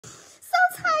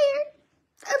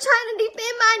trying to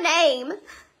defend my name.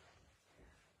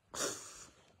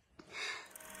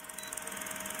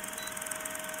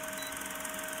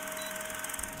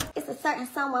 It's a certain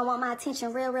someone want my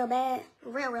attention real bad.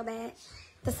 Real bad.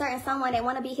 The certain someone that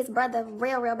want to be his brother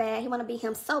real bad. He want to be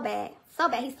him so bad. So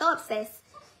bad. He's so obsessed.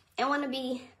 And want to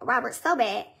be Robert so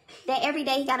bad that every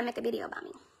day he got to make a video about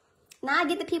me. Now I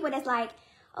get the people that's like,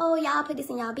 oh, y'all put this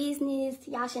in y'all business.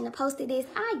 Y'all shouldn't have posted this.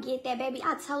 I get that, baby.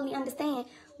 I totally understand.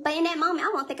 But in that moment, I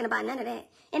wasn't thinking about none of that.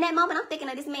 In that moment, I'm thinking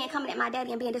of this man coming at my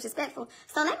daddy and being disrespectful.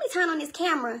 So let me turn on this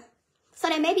camera so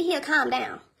that maybe he'll calm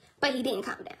down. But he didn't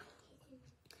calm down.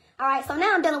 All right, so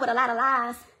now I'm dealing with a lot of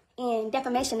lies and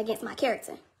defamation against my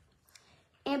character.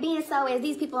 And being so, as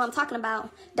these people I'm talking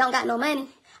about don't got no money,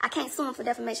 I can't sue them for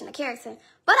defamation of character.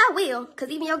 But I will, because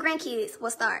even your grandkids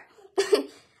will start.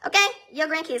 Okay? Your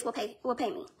grandkids will pay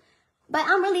me. But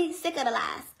I'm really sick of the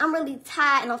lies. I'm really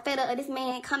tired and I'm fed up of this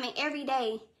man coming every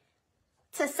day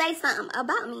to say something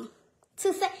about me.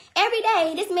 To say every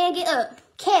day this man get up,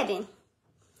 Kevin,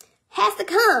 has to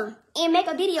come and make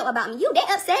a video about me. You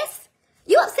that obsessed?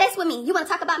 You obsessed with me. You want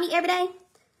to talk about me every day?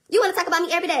 You want to talk about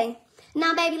me every day?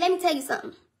 Now, baby, let me tell you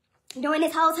something. During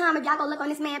this whole time, if y'all go look on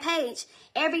this man's page,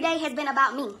 every day has been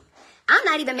about me. I'm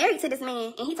not even married to this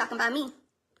man, and he talking about me.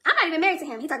 I'm not even married to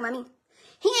him. He talking about me.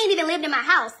 He ain't even lived in my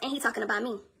house, and he talking about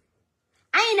me.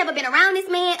 I ain't never been around this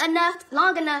man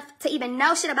long enough to even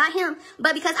know shit about him.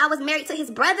 But because I was married to his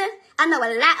brother, I know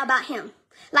a lot about him.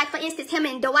 Like, for instance, him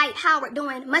and Dwight Howard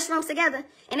doing mushrooms together,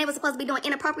 and they were supposed to be doing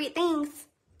inappropriate things,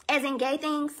 as in gay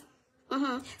things.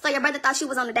 So your brother thought you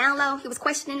was on the down low. He was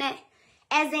questioning that.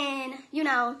 As in, you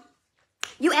know,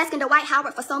 you asking Dwight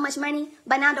Howard for so much money,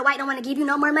 but now Dwight don't want to give you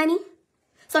no more money.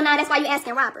 So now that's why you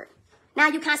asking Robert. Now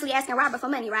you constantly asking Robert for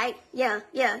money, right? Yeah,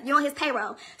 you on his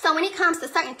payroll. So when it comes to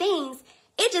certain things,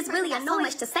 it just really has so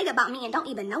much to say about me and don't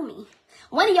even know me.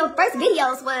 One of your first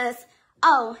videos was,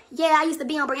 oh, yeah, I used to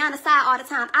be on Brianna's side all the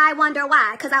time. I wonder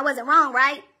why. Because I wasn't wrong,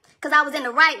 right? Because I was in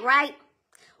the right?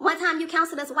 One time you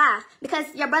counseled us why?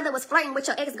 Because your brother was flirting with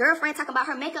your ex-girlfriend talking about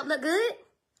her makeup look good?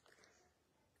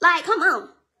 Like, come on.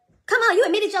 Come on, you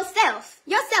admitted yourself.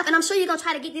 And I'm sure you're going to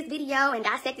try to get this video and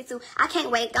dissect it too. I can't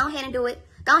wait. Go ahead and do it.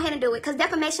 Because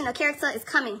defamation of character is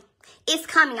coming. It's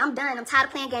coming. I'm done. I'm tired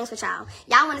of playing games with y'all.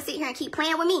 Y'all want to sit here and keep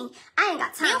playing with me? I ain't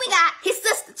got time. Then we got his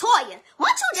sister, Toya.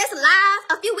 Won't you just lie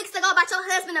a few weeks ago about your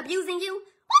husband abusing you?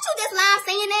 Won't you just lie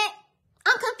saying that?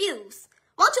 I'm confused.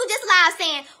 Won't you just lie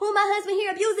saying, oh, my husband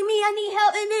here abusing me, I need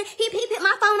help, and then he put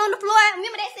my phone on the floor.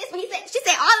 Remember that, sis, when she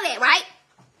said all of that, right?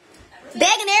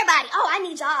 Begging everybody, oh, I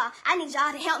need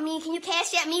y'all to help me. Can you cash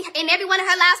app me? In every one of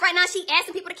her lives right now, she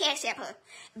asking people to cash app her.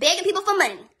 Begging people for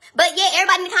money. But yeah,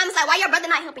 everybody in the comments like, why your brother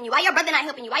not helping you? Why your brother not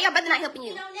helping you? Why your brother not helping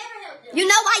you? He don't never help them. You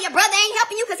know why your brother ain't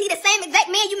helping you? Because he the same exact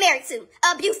man you married to.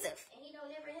 Abusive. And he don't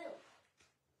never help.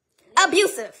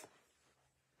 Abusive.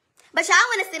 But y'all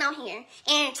want to sit on here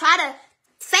and try to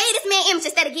say this man image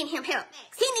instead of getting him help.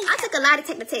 I took a lie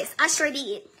detector test. I sure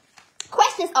did.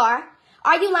 Questions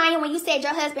are you lying when you said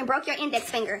your husband broke your index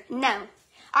finger? No.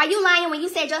 Are you lying when you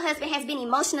said your husband has been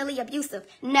emotionally abusive?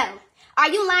 No. Are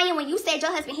you lying when you said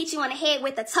your husband hit you on the head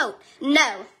with a tote?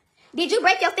 No. Did you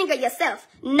break your finger yourself?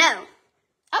 No.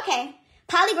 Okay.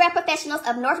 Polygraph Professionals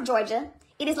of North Georgia.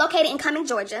 It is located in Cumming,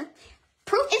 Georgia.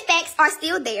 Proof and facts are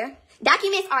still there.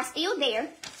 Documents are still there.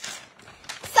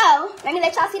 So, let me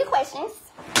let y'all see the questions.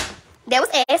 That was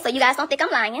asked, so you guys don't think I'm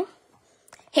lying.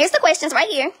 Here's the questions right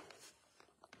here.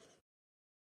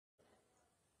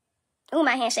 Ooh,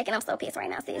 my hand's shaking. I'm so pissed right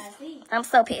now, sis. I'm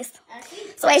so pissed.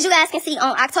 So as you guys can see,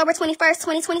 on October 21st,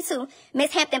 2022,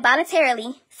 Ms. Hampton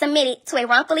voluntarily submitted to a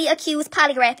wrongfully accused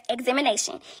polygraph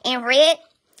examination and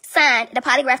signed the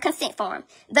polygraph consent form.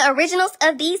 The originals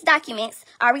of these documents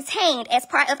are retained as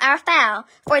part of our file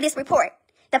for this report.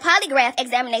 The polygraph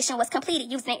examination was completed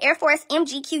using an Air Force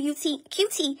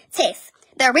MGQT test.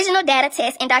 The original data,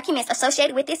 tests, and documents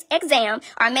associated with this exam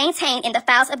are maintained in the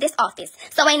files of this office.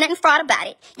 So ain't nothing fraud about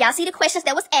it. Y'all see the questions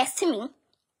that was asked to me.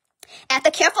 After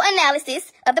careful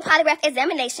analysis of the polygraph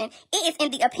examination, it is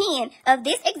in the opinion of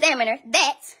this examiner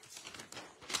that...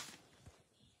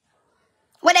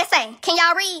 What that say? Can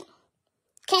y'all read?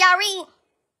 Can y'all read?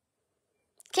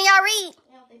 Can y'all read?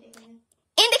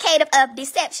 Indicative of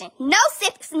deception. No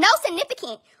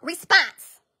significant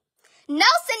response. No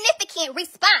significant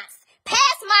response.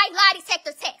 Pass my lie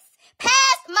detector test.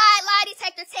 Pass my lie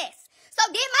detector test.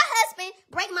 So did my husband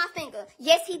break my finger?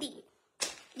 Yes, he did.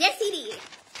 Yes, he did.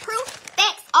 Proof,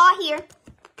 facts, all here.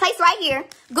 Place right here.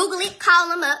 Google it. Call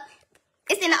them up.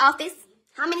 It's in the office.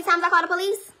 How many times I called the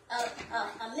police?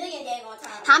 A million daggone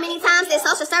times. How many times did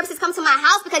social services come to my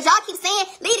house? Because y'all keep saying,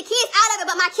 leave the kids out of it,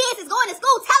 but my kids is going to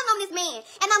school telling on this man.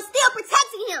 And I'm still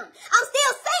protecting him.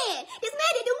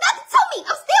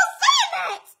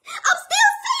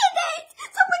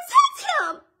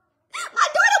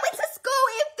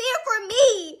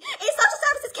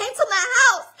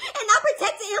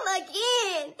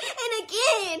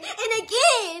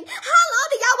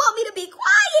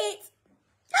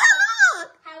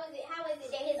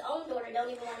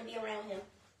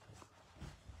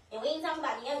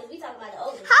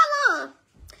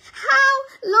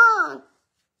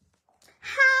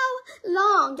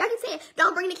 wrong. Y'all keep saying,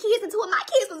 don't bring the kids into it. My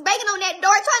kids was banging on that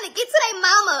door trying to get to their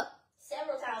mama.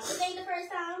 Several times. This ain't the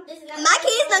first time. This is not My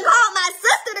kids done called my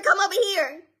sister to come over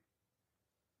here.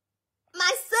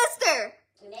 My sister.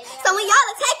 So when y'all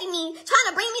attacking me, trying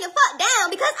to bring me the fuck down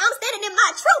because I'm standing in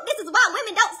my truth, this is why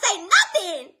women don't say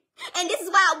nothing. And this is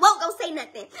why I won't go say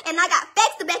nothing. And I got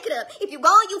facts to back it up. If you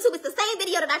go on YouTube, it's the same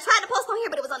video that I tried to post on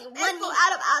here, but it was only one more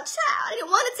out of our child. I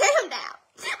didn't want to tear him down.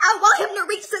 I want him to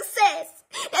reach success.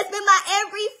 That's been my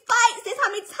every fight since how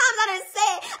many times I done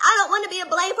said I don't want to be a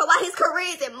blame for why his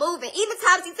career isn't moving. Even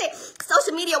times he said,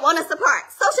 social media want us apart.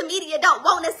 Social media don't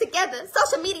want us together.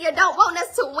 Social media don't want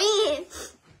us to win.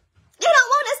 They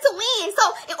don't want us to win. So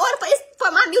in order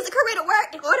for my music career to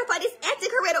work, in order for this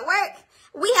acting career to work,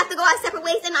 we have to go our separate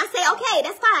ways. And I say, okay,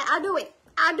 that's fine. I'll do it.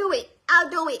 I'll do it. I'll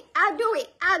do it. I'll do it.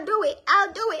 I'll do it.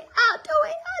 I'll do it. I'll do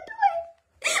it. I'll do it.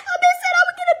 I've been said I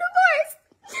would get a divorce.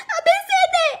 I've been said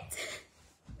that.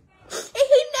 And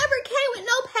he never came with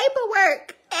no paperwork.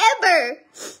 Ever.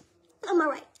 I'm all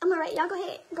right. I'm all right. Y'all go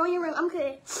ahead. Go in your room. I'm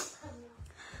good.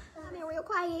 I've been real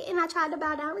quiet and I tried to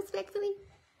bow down respectfully.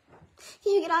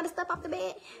 Can you get all the stuff off the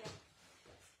bed?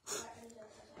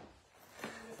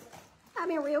 I've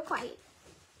been real quiet.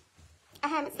 I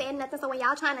haven't said nothing, so when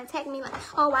y'all trying to attack me like,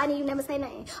 oh, why didn't you never say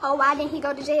nothing? Oh, why didn't he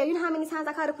go to jail? You know how many times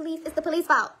I called the police? It's the police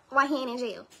fault. Why he ain't in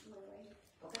jail?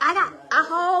 I got a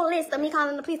whole list of me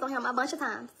calling the police on him a bunch of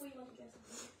times.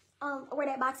 Where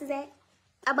that box is at?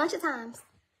 A bunch of times.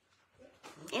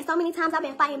 And so many times I've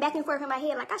been fighting back and forth in my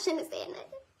head like I shouldn't have said nothing.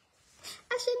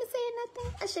 I shouldn't have said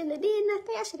nothing. I shouldn't have did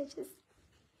nothing. I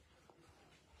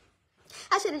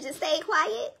should have just stayed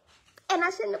quiet. And I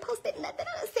shouldn't have posted nothing.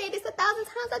 I done said this 1,000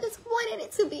 times. I just wanted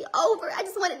it to be over. I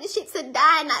just wanted this shit to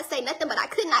die and not say nothing. But I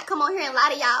could not come on here and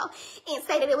lie to y'all and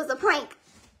say that it was a prank.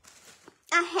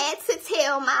 I had to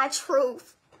tell my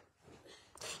truth.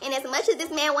 And as much as this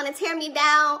man want to tear me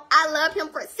down, I loved him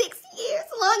for 6 years.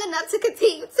 Long enough to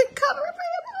continue to cover for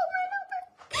him over and over.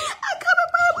 I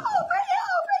covered for him over and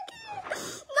over again.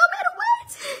 No matter what.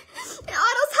 And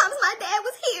all those times my dad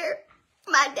was here.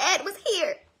 My dad was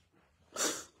here.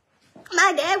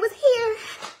 My dad was here.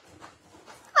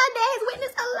 My dad has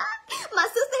witnessed a lot. My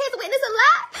sister has witnessed a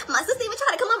lot. My sister even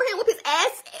tried to come over here and whip his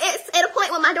ass at a point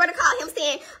when my daughter called him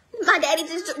saying, my daddy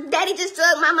just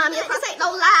drugged my mommy. If this ain't no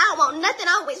lie, I want nothing.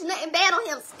 I don't wish nothing bad on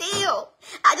him still.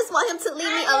 I just want him to leave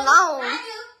me alone.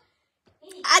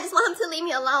 I just want him to leave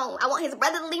me alone. I want his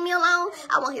brother to leave me alone.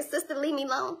 I want his sister to leave me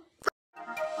alone.